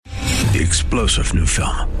The explosive new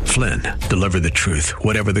film, Flynn, deliver the truth,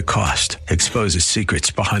 whatever the cost, exposes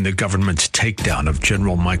secrets behind the government's takedown of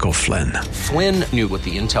General Michael Flynn. Flynn knew what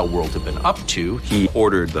the intel world had been up to. He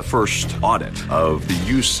ordered the first audit of the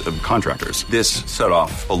use of contractors. This set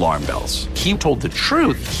off alarm bells. He told the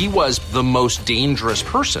truth. He was the most dangerous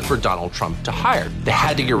person for Donald Trump to hire. They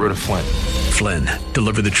had to get rid of Flynn. Flynn,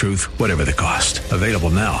 deliver the truth, whatever the cost. Available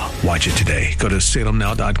now. Watch it today. Go to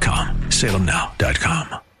salemnow.com.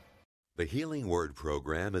 salemnow.com. The Healing Word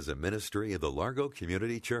program is a ministry of the Largo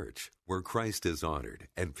Community Church, where Christ is honored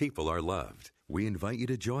and people are loved. We invite you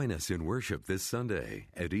to join us in worship this Sunday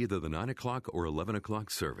at either the 9 o'clock or 11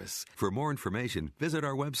 o'clock service. For more information, visit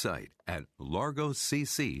our website at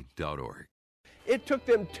largocc.org. It took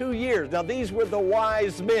them 2 years. Now, these were the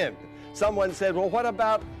wise men. Someone said, well, what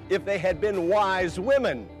about if they had been wise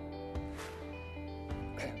women?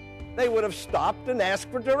 They would have stopped and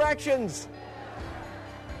asked for directions.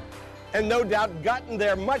 And no doubt gotten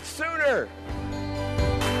there much sooner.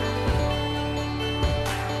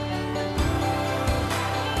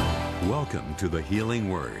 Welcome to the Healing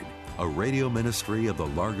Word, a radio ministry of the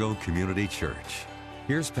Largo Community Church.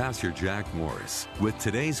 Here's Pastor Jack Morris with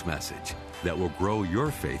today's message that will grow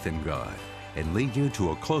your faith in God and lead you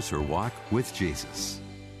to a closer walk with Jesus.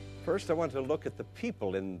 First, I want to look at the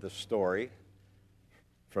people in the story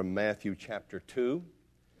from Matthew chapter 2.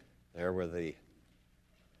 There were the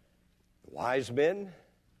wise men,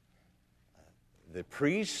 the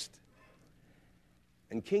priest,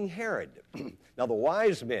 and King Herod. Now, the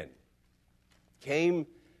wise men came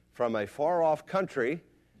from a far-off country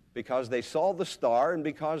because they saw the star and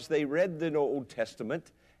because they read the Old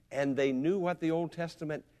Testament and they knew what the Old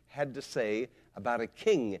Testament had to say about a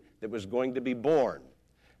king that was going to be born.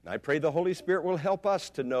 And I pray the Holy Spirit will help us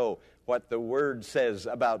to know what the Word says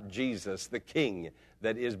about Jesus, the King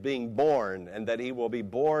that is being born, and that He will be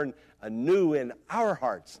born anew in our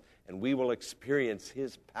hearts, and we will experience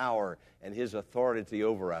His power and His authority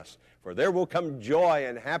over us. For there will come joy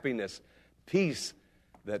and happiness, peace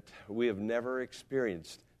that we have never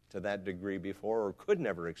experienced to that degree before, or could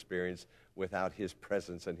never experience without His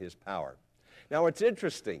presence and His power. Now, it's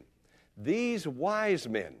interesting. These wise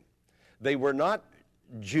men, they were not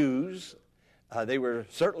Jews. They were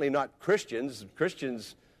certainly not Christians.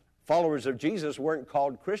 Christians, followers of Jesus, weren't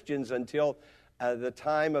called Christians until the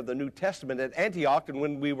time of the New Testament at Antioch. And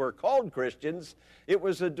when we were called Christians, it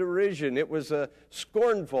was a derision. It was a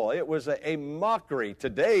scornful. It was a mockery.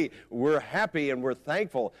 Today, we're happy and we're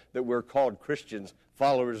thankful that we're called Christians,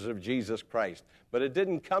 followers of Jesus Christ. But it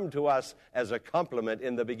didn't come to us as a compliment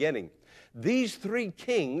in the beginning. These three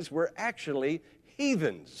kings were actually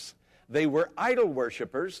heathens. They were idol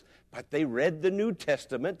worshipers, but they read the New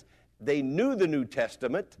Testament. They knew the New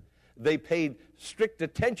Testament. They paid strict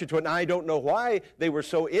attention to it. And I don't know why they were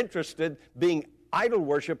so interested, being idol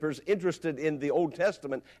worshipers, interested in the Old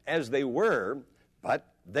Testament as they were,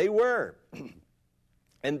 but they were.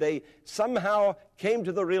 And they somehow came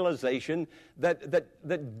to the realization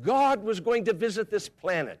that God was going to visit this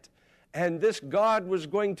planet. And this God was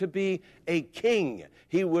going to be a king.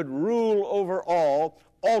 He would rule over all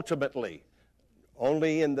ultimately.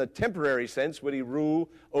 Only in the temporary sense would He rule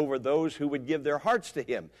over those who would give their hearts to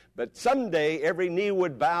Him. But someday every knee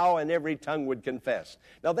would bow and every tongue would confess.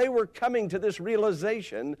 Now, they were coming to this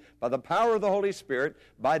realization by the power of the Holy Spirit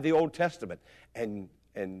by the Old Testament. And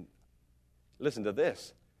listen to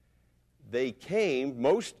this. They came,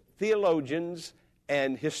 most theologians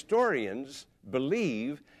and historians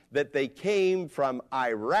believe that they came from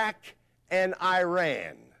Iraq and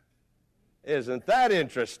Iran. Isn't that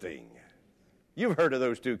interesting? You've heard of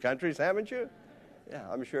those two countries, haven't you? Yeah,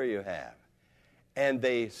 I'm sure you have. And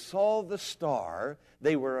they saw the star.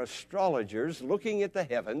 They were astrologers looking at the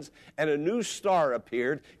heavens, and a new star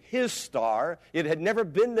appeared, His star. It had never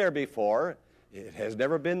been there before. It has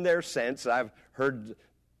never been there since. I've heard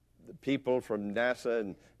people from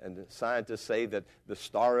NASA and scientists say that the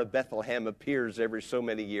Star of Bethlehem appears every so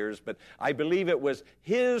many years, but I believe it was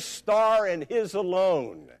His star and His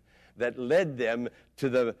alone that led them to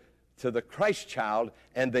the Christ child,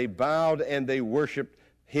 and they bowed and they worshiped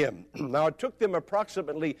Him. Now, it took them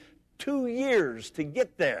approximately 2 years to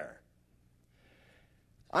get there.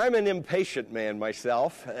 I'm an impatient man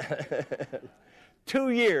myself. 2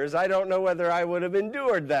 years, I don't know whether I would have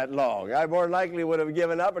endured that long. I more likely would have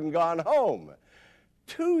given up and gone home.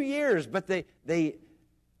 2 years, but they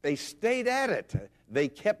stayed at it. They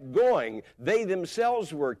kept going. They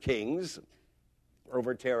themselves were kings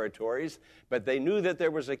over territories, but they knew that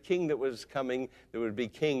there was a king that was coming that would be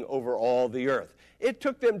king over all the earth. It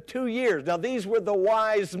took them 2 years. Now, these were the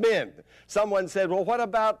wise men. Someone said, well, what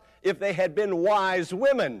about if they had been wise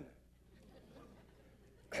women?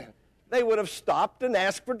 They would have stopped and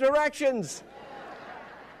asked for directions.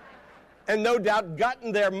 And no doubt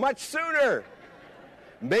gotten there much sooner.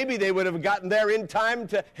 Maybe they would have gotten there in time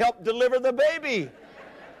to help deliver the baby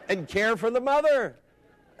and care for the mother.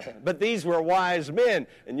 But these were wise men,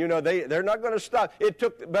 and they're not going to stop.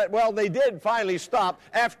 They did finally stop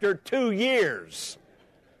after 2 years.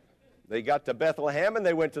 They got to Bethlehem and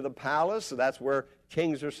they went to the palace. So that's where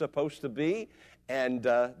kings are supposed to be. And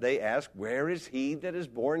they asked, where is he that is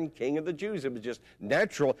born King of the Jews? It was just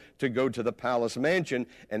natural to go to the palace mansion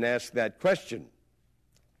and ask that question.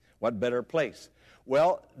 What better place?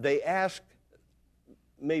 Well, they asked,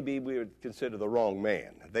 maybe we would consider the wrong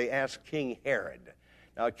man. They asked King Herod.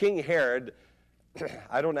 Now, King Herod,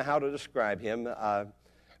 I don't know how to describe him, a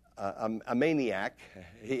maniac,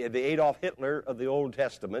 the Adolf Hitler of the Old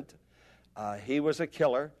Testament. He was a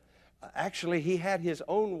killer. Actually, he had his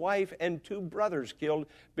own wife and 2 brothers killed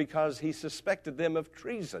because he suspected them of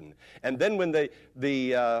treason. And then when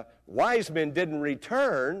the wise men didn't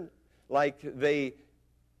return like they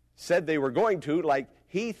said they were going to, like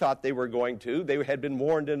he thought they were going to, they had been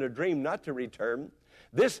warned in a dream not to return,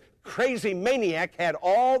 this crazy maniac had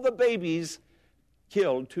all the babies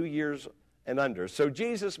killed 2 years and under. So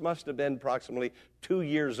Jesus must have been approximately 2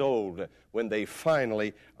 years old when they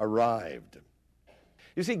finally arrived.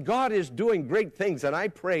 You see, God is doing great things, and I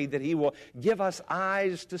pray that he will give us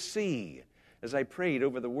eyes to see, as I prayed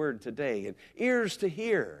over the word today, and ears to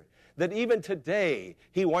hear, that even today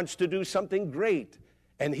he wants to do something great,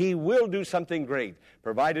 and he will do something great,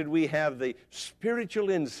 provided we have the spiritual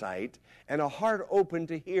insight and a heart open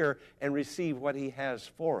to hear and receive what he has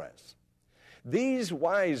for us. These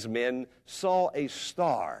wise men saw a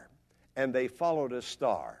star, and they followed a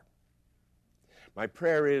star. My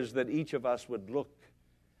prayer is that each of us would look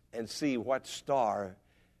and see what star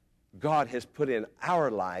God has put in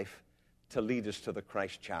our life to lead us to the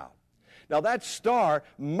Christ child. Now, that star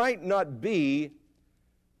might not be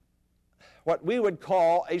what we would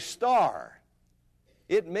call a star.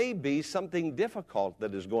 It may be something difficult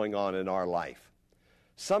that is going on in our life.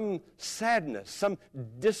 Some sadness, some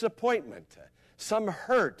disappointment, some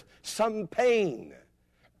hurt, some pain.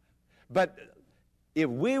 But if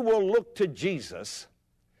we will look to Jesus,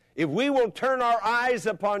 if we will turn our eyes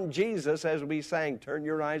upon Jesus, as we sang, turn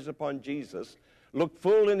your eyes upon Jesus, look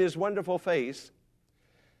full in his wonderful face,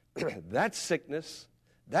 that sickness,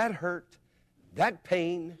 that hurt, that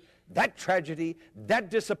pain, that tragedy,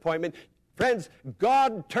 that disappointment, friends,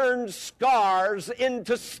 God turns scars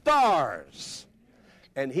into stars.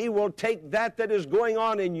 And he will take that is going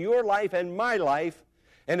on in your life and my life,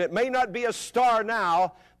 and it may not be a star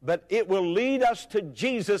now, but it will lead us to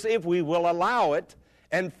Jesus if we will allow it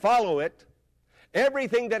and follow it.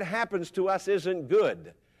 Everything that happens to us isn't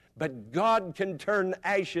good, but God can turn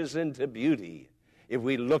ashes into beauty if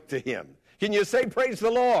we look to him. Can you say, praise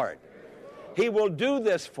the Lord? He will do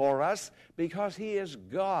this for us because he is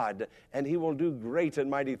God, and he will do great and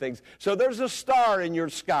mighty things. So there's a star in your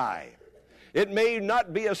sky. It may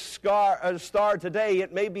not be a star today.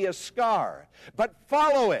 It may be a scar. But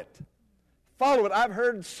follow it. Follow it. I've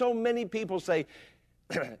heard so many people say,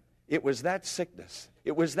 it was that sickness.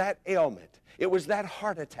 It was that ailment. It was that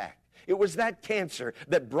heart attack. It was that cancer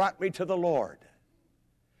that brought me to the Lord.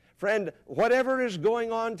 Friend, whatever is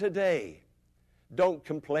going on today, don't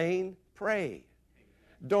complain, pray.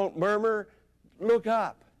 Don't murmur, look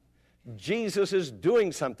up. Jesus is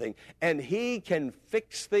doing something, and he can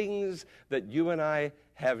fix things that you and I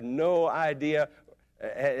have no idea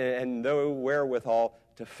and no wherewithal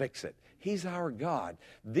to fix it. He's our God.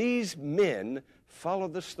 These men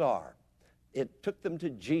followed the star. It took them to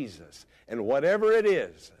Jesus, and whatever it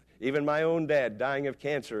is, even my own dad dying of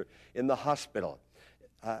cancer in the hospital,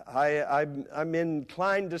 I'm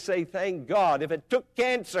inclined to say, thank God, if it took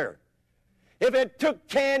cancer, and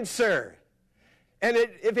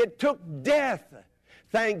if it took death,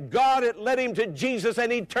 thank God it led him to Jesus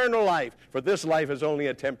and eternal life. For this life is only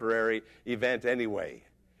a temporary event anyway.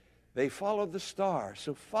 They followed the star,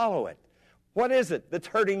 so follow it. What is it that's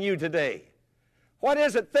hurting you today? What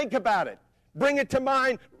is it? Think about it. Bring it to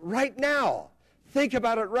mind right now. Think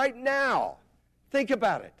about it right now. Think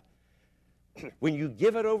about it. When you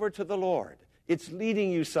give it over to the Lord, it's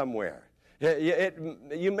leading you somewhere.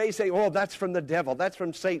 You may say, oh, that's from the devil. That's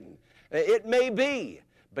from Satan. It may be,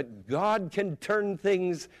 but God can turn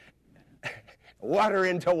things, water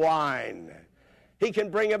into wine. He can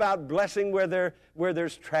bring about blessing where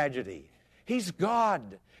there's tragedy. He's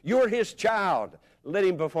God. You're his child. Let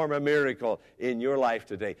him perform a miracle in your life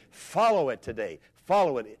today. Follow it today.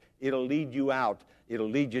 Follow it. It'll lead you out. It'll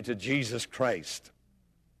lead you to Jesus Christ.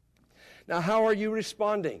 Now, how are you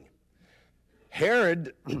responding?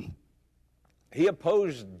 Herod He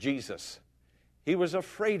opposed Jesus. He was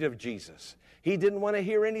afraid of Jesus. He didn't want to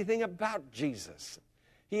hear anything about Jesus.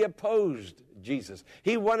 He opposed Jesus.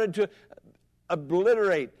 He wanted to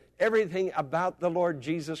obliterate everything about the Lord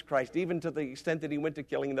Jesus Christ, even to the extent that he went to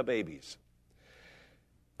killing the babies.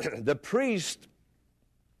 The priest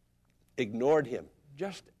ignored him,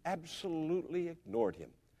 just absolutely ignored him.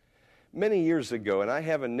 Many years ago, and I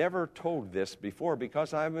have never told this before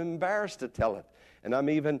because I'm embarrassed to tell it, and I'm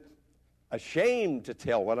even ashamed to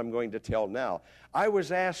tell what I'm going to tell now. I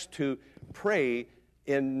was asked to pray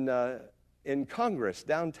in Congress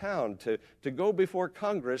downtown, to go before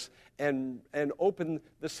Congress and open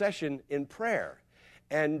the session in prayer.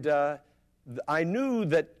 And I knew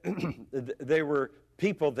that there were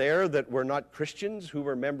people there that were not Christians who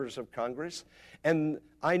were members of Congress, and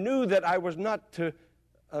I knew that I was not to,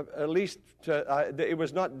 it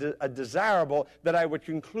was not desirable that I would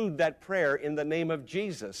conclude that prayer in the name of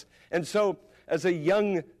Jesus. And so, as a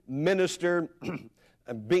young minister,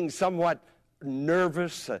 being somewhat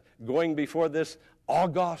nervous, going before this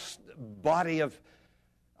august body of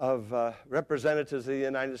representatives of the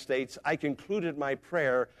United States, I concluded my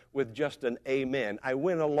prayer with just an amen. I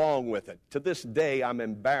went along with it. To this day, I'm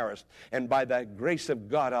embarrassed, and by the grace of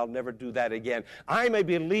God, I'll never do that again. I'm a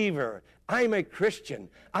believer. I'm a Christian.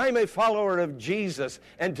 I'm a follower of Jesus,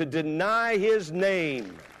 and to deny his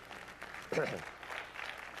name.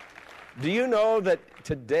 Do you know that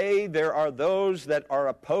today there are those that are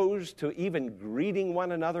opposed to even greeting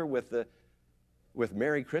one another with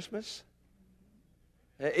Merry Christmas?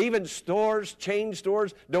 Even stores, chain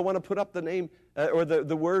stores, don't want to put up the name or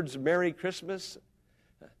the words Merry Christmas.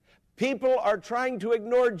 People are trying to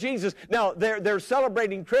ignore Jesus. Now, they're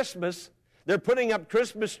celebrating Christmas. They're putting up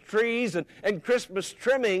Christmas trees and Christmas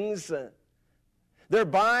trimmings. They're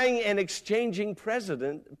buying and exchanging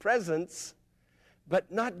presents,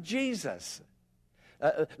 but not Jesus.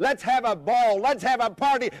 Let's have a ball, let's have a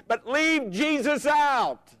party, but leave Jesus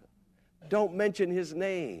out. Don't mention his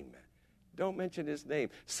name. Don't mention his name.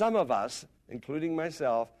 Some of us, including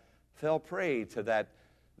myself, fell prey to that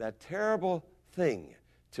terrible thing,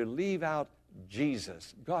 to leave out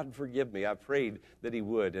Jesus. God forgive me. I prayed that he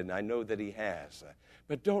would, and I know that he has.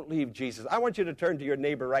 But don't leave Jesus. I want you to turn to your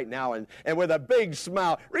neighbor right now and with a big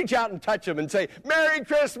smile, reach out and touch him and say, Merry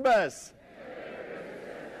Christmas!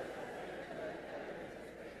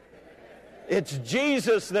 It's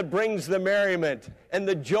Jesus that brings the merriment and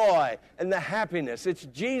the joy and the happiness. It's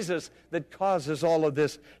Jesus that causes all of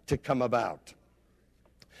this to come about.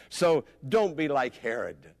 So don't be like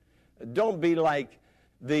Herod. Don't be like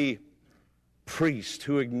the priest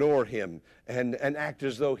who ignore him and act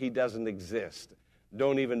as though he doesn't exist.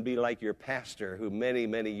 Don't even be like your pastor who many,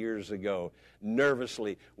 many years ago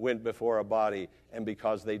nervously went before a body, and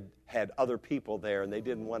because they had other people there and they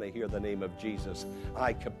didn't want to hear the name of Jesus,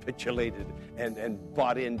 I capitulated and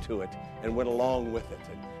bought into it and went along with it,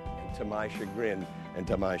 and to my chagrin and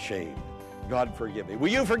to my shame. God forgive me. Will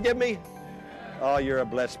you forgive me? Oh, you're a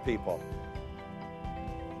blessed people.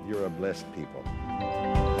 You're a blessed people.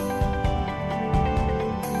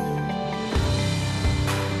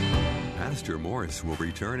 Pastor Morris will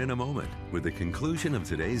return in a moment with the conclusion of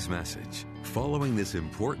today's message, following this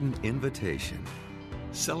important invitation.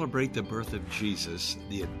 Celebrate the birth of Jesus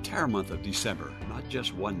the entire month of December, not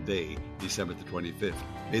just one day, December the 25th.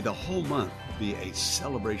 May the whole month be a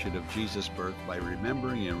celebration of Jesus' birth by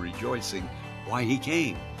remembering and rejoicing why he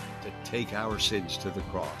came, to take our sins to the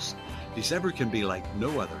cross. December can be like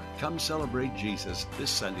no other. Come celebrate Jesus this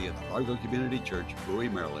Sunday at the Largo Community Church, Bowie,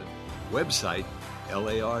 Maryland. Website,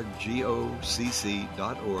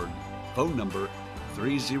 largocc.org. Phone number,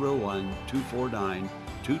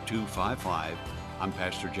 301-249-2255. I'm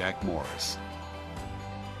Pastor Jack Morris.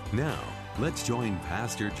 Now, let's join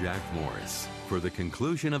Pastor Jack Morris for the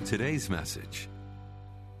conclusion of today's message.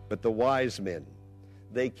 But the wise men,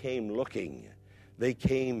 they came looking, they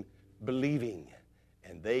came believing,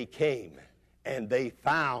 and they came and they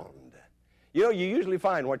found. You know, you usually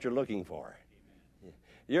find what you're looking for.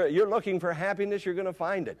 You're looking for happiness, you're going to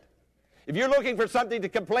find it. If you're looking for something to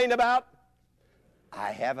complain about,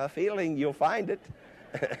 I have a feeling you'll find it.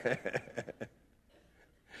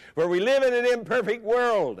 For we live in an imperfect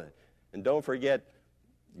world. And don't forget,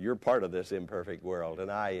 you're part of this imperfect world, and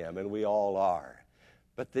I am, and we all are.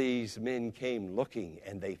 But these men came looking,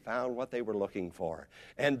 and they found what they were looking for.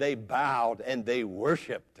 And they bowed, and they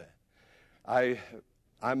worshiped. I'm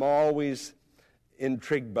always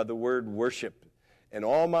intrigued by the word worship. In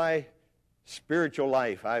all my spiritual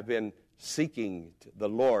life, I've been seeking the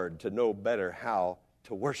Lord to know better how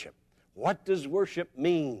to worship. What does worship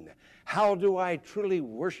mean? How do I truly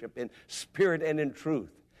worship in spirit and in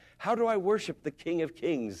truth? How do I worship the King of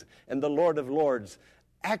Kings and the Lord of Lords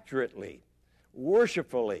accurately,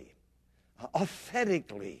 worshipfully,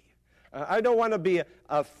 authentically? I don't want to be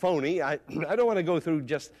a phony. I don't want to go through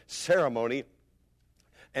just ceremony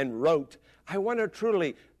and rote. I want to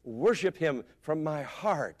truly worship Him from my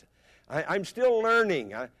heart. I'm still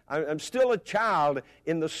learning. I'm still a child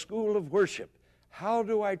in the school of worship. How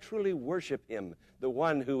do I truly worship Him, the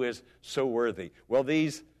one who is so worthy? Well,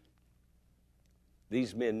 these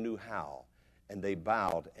men knew how, and they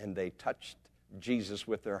bowed, and they touched Jesus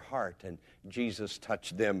with their heart, and Jesus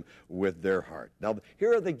touched them with their heart. Now,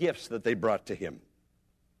 here are the gifts that they brought to Him.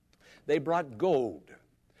 They brought gold.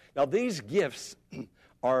 Now, these gifts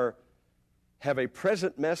have a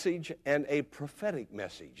present message and a prophetic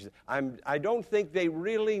message. I don't think they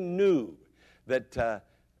really knew that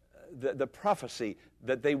the prophecy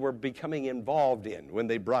that they were becoming involved in when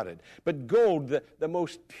they brought it. But gold, the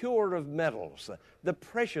most pure of metals, the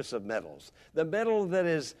precious of metals, the metal that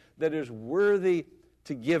is worthy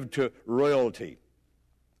to give to royalty.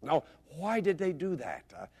 Now, why did they do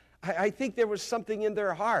that? I think there was something in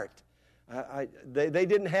their heart. They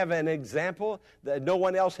didn't have an example. That no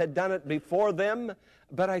one else had done it before them.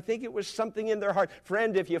 But I think it was something in their heart.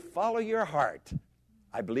 Friend, if you follow your heart,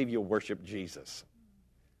 I believe you'll worship Jesus.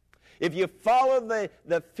 If you follow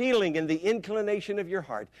the feeling and the inclination of your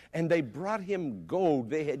heart, and they brought Him gold.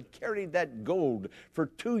 They had carried that gold for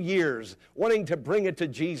 2 years, wanting to bring it to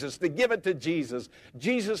Jesus, to give it to Jesus.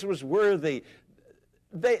 Jesus was worthy.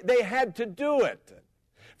 They had to do it.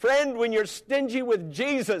 Friend, when you're stingy with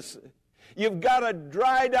Jesus, you've got a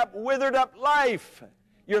dried up, withered up life.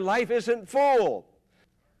 Your life isn't full.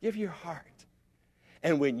 Give your heart.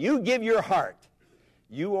 And when you give your heart,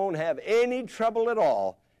 you won't have any trouble at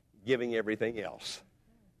all giving everything else.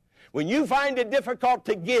 When you find it difficult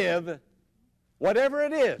to give, whatever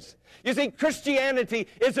it is. You see, Christianity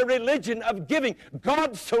is a religion of giving.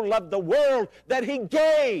 God so loved the world that He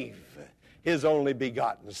gave His only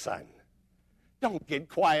begotten Son. Don't get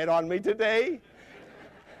quiet on me today,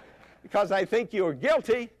 because I think you're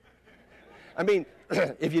guilty. I mean,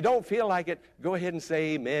 if you don't feel like it, go ahead and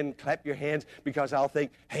say amen, clap your hands, because I'll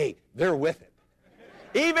think, hey, they're with it.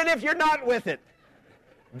 Even if you're not with it,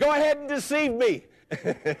 go ahead and deceive me.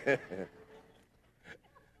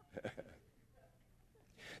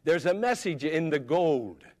 There's a message in the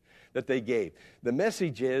gold that they gave. The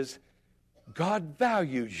message is, God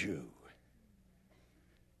values you.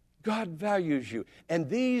 God values you. And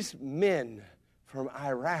these men from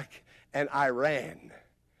Iraq and Iran,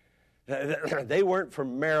 they weren't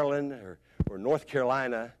from Maryland or North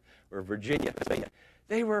Carolina or Virginia.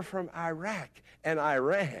 They were from Iraq and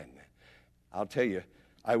Iran. I'll tell you,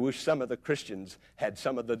 I wish some of the Christians had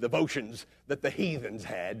some of the devotions that the heathens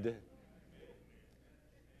had.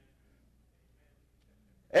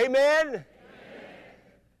 Amen? Amen.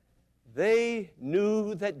 They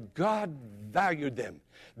knew that God valued them.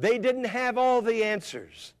 They didn't have all the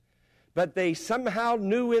answers, but they somehow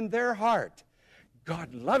knew in their heart,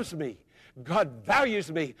 God loves me. God values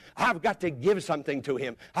me. I've got to give something to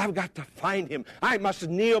Him. I've got to find Him. I must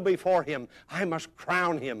kneel before Him. I must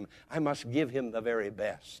crown Him. I must give Him the very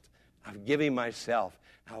best. I'll give Him myself.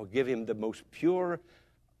 I'll give Him the most pure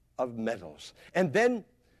of metals. And then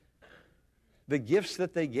the gifts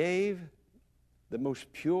that they gave, the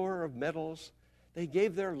most pure of metals, they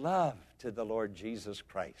gave their love to the Lord Jesus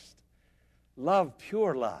Christ. Love,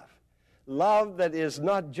 pure love. Love that is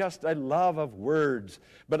not just a love of words,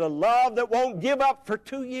 but a love that won't give up for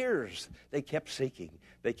 2 years. They kept seeking.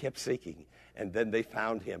 They kept seeking. And then they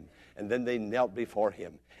found Him. And then they knelt before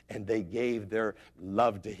Him. And they gave their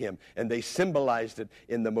love to Him. And they symbolized it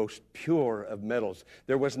in the most pure of metals.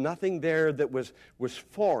 There was nothing there that was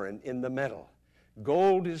foreign in the metal.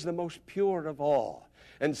 Gold is the most pure of all.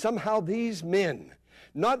 And somehow these men,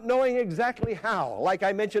 not knowing exactly how, like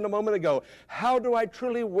I mentioned a moment ago, how do I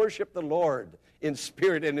truly worship the Lord in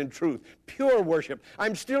spirit and in truth? Pure worship.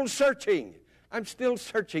 I'm still searching.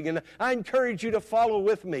 And I encourage you to follow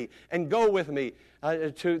with me and go with me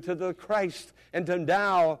to the Christ and to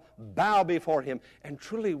now bow before Him and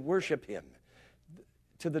truly worship Him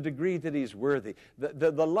to the degree that He's worthy.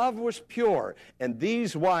 The love was pure, and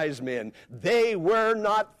these wise men, they were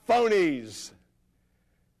not phonies.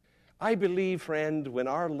 I believe, friend, when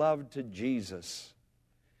our love to Jesus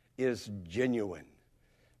is genuine,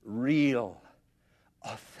 real,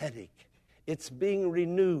 authentic, it's being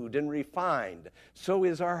renewed and refined. So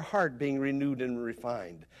is our heart being renewed and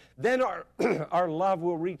refined. Then our love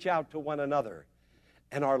will reach out to one another,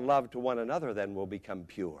 and our love to one another then will become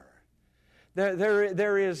pure.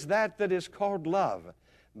 There is that is called love,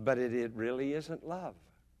 but it really isn't love.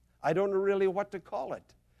 I don't know really what to call it.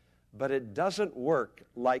 but it doesn't work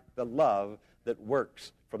like the love that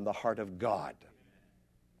works from the heart of God.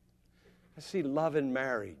 I see love in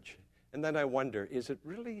marriage, and then I wonder, is it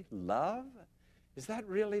really love? Is that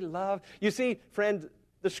really love? You see, friend,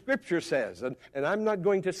 the Scripture says, and I'm not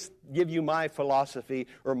going to give you my philosophy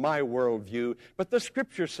or my worldview, but the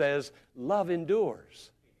Scripture says love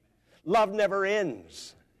endures. Love never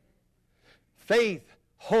ends. Faith,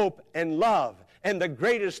 hope, and love. And the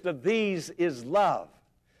greatest of these is love.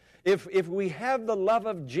 If we have the love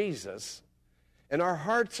of Jesus and our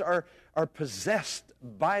hearts are possessed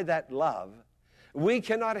by that love, we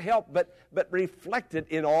cannot help but reflect it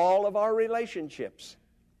in all of our relationships.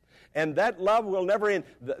 And that love will never end.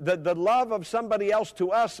 The love of somebody else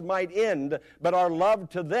to us might end, but our love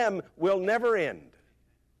to them will never end.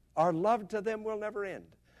 Our love to them will never end.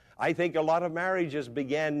 I think a lot of marriages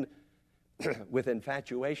began with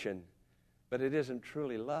infatuation, but it isn't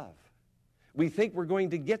truly love. We think we're going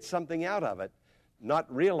to get something out of it,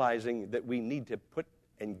 not realizing that we need to put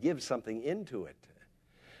and give something into it.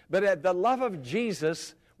 But the love of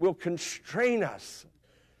Jesus will constrain us,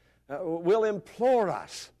 will implore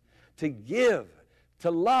us to give,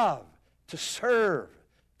 to love, to serve,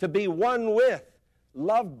 to be one with.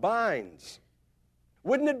 Love binds.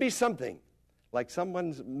 Wouldn't it be something, like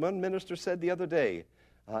one minister said the other day,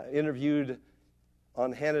 interviewed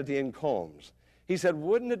on Hannity and Combs. He said,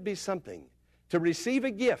 wouldn't it be something to receive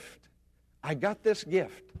a gift? I got this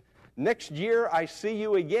gift. Next year I see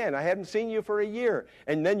you again. I hadn't seen you for a year.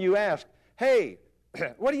 And then you ask, hey,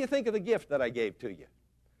 what do you think of the gift that I gave to you?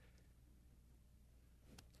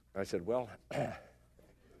 I said, well, I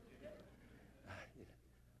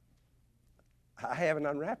haven't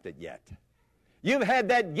unwrapped it yet. You've had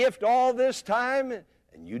that gift all this time,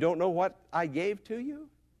 and you don't know what I gave to you?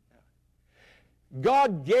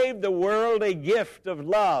 God gave the world a gift of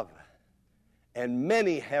love, and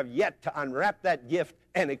many have yet to unwrap that gift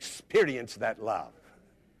and experience that love.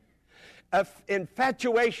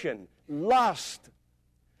 Infatuation, lust,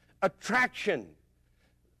 attraction,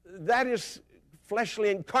 that is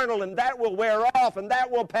fleshly and carnal, and that will wear off, and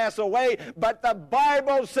that will pass away. But the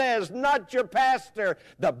Bible says, not your pastor,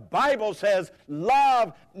 the Bible says,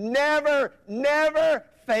 love never, never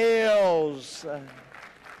fails.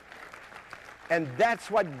 And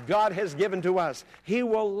that's what God has given to us. He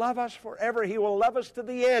will love us forever. He will love us to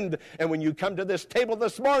the end. And when you come to this table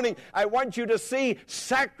this morning, I want you to see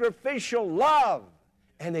sacrificial love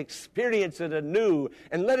and experience it anew,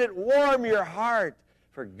 and let it warm your heart.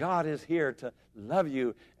 For God is here to love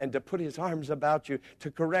you and to put His arms about you,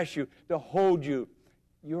 to caress you, to hold you.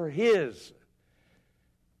 You're His.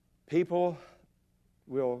 People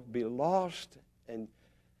will be lost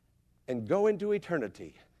and go into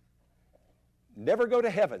eternity. Never go to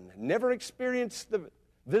heaven, never experience the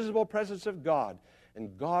visible presence of God,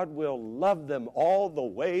 and God will love them all the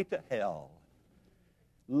way to hell.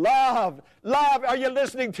 Love, are you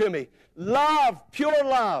listening to me? Love, pure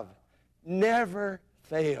love, never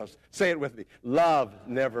fails. Say it with me. Love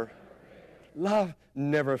never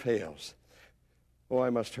fails. Oh, I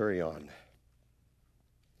must hurry on.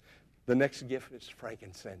 The next gift is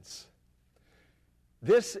frankincense.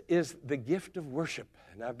 This is the gift of worship,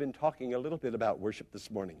 and I've been talking a little bit about worship this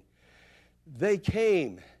morning. They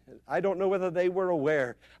came. I don't know whether they were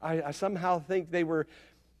aware. I somehow think they weren't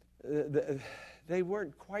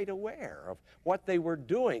quite aware of what they were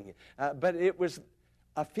doing, but it was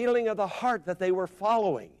a feeling of the heart that they were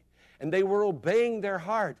following, and they were obeying their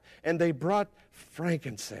heart, and they brought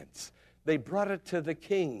frankincense. They brought it to the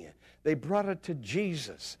King. They brought it to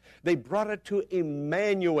Jesus. They brought it to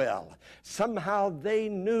Emmanuel. Somehow they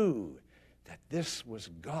knew that this was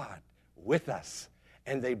God with us,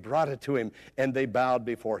 and they brought it to Him, and they bowed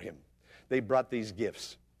before Him. They brought these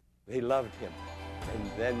gifts. They loved Him,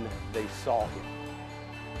 and then they saw Him,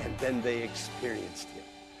 and then they experienced Him.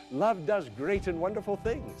 Love does great and wonderful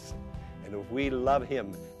things, and if we love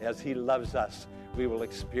Him as He loves us, we will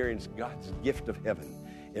experience God's gift of heaven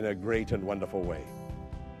in a great and wonderful way.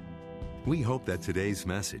 We hope that today's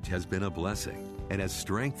message has been a blessing and has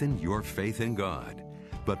strengthened your faith in God.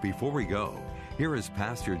 But before we go, here is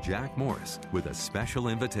Pastor Jack Morris with a special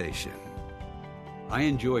invitation. I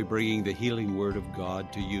enjoy bringing the healing Word of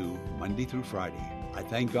God to you Monday through Friday. I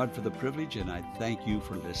thank God for the privilege, and I thank you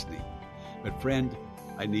for listening. But friend,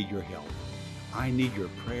 I need your help. I need your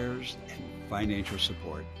prayers and financial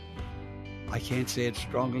support. I can't say it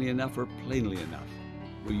strongly enough or plainly enough.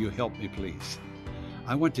 Will you help me, please?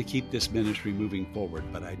 I want to keep this ministry moving forward,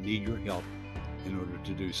 but I need your help in order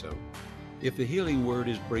to do so. If the healing Word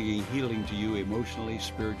is bringing healing to you emotionally,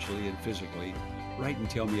 spiritually, and physically, write and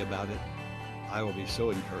tell me about it. I will be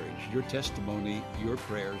so encouraged. Your testimony, your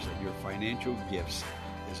prayers, and your financial gifts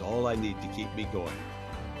is all I need to keep me going.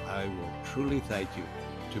 I will truly thank you.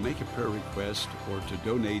 To make a prayer request or to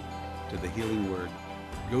donate to the Healing Word,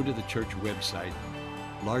 go to the church website,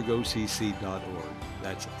 largocc.org.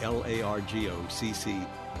 That's largocc.org.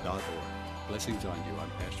 Blessings on you. I'm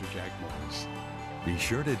Pastor Jack Morris. Be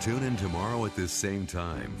sure to tune in tomorrow at this same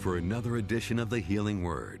time for another edition of the Healing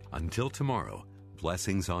Word. Until tomorrow,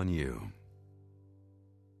 blessings on you.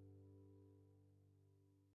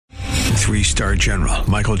 3-star General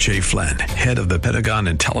Michael J. Flynn, head of the Pentagon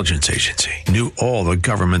Intelligence Agency, knew all the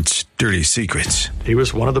government's dirty secrets. He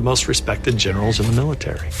was one of the most respected generals in the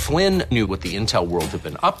military. Flynn knew what the intel world had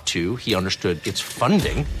been up to. He understood its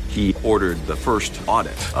funding. He ordered the first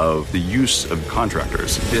audit of the use of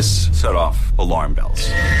contractors. This set off alarm bells.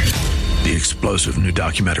 The explosive new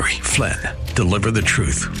documentary, Flynn, Deliver the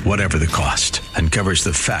Truth, Whatever the Cost, uncovers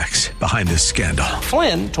the facts behind this scandal.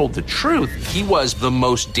 Flynn told the truth. He was the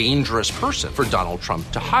most dangerous person for Donald Trump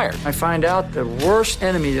to hire. I find out the worst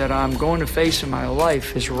enemy that I'm going to face in my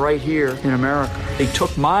life is right here in America. They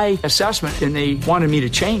took my assessment and they wanted me to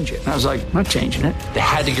change it. And I was like, I'm not changing it. They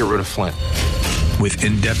had to get rid of Flynn. With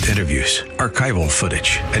in-depth interviews, archival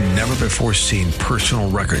footage, and never-before-seen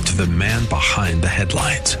personal records of the man behind the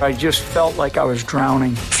headlines. I just felt like I was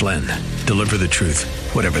drowning. Flynn, Deliver the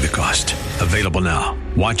Truth, Whatever the Cost. Available now.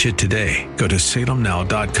 Watch it today. Go to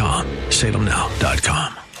salemnow.com.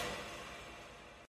 salemnow.com.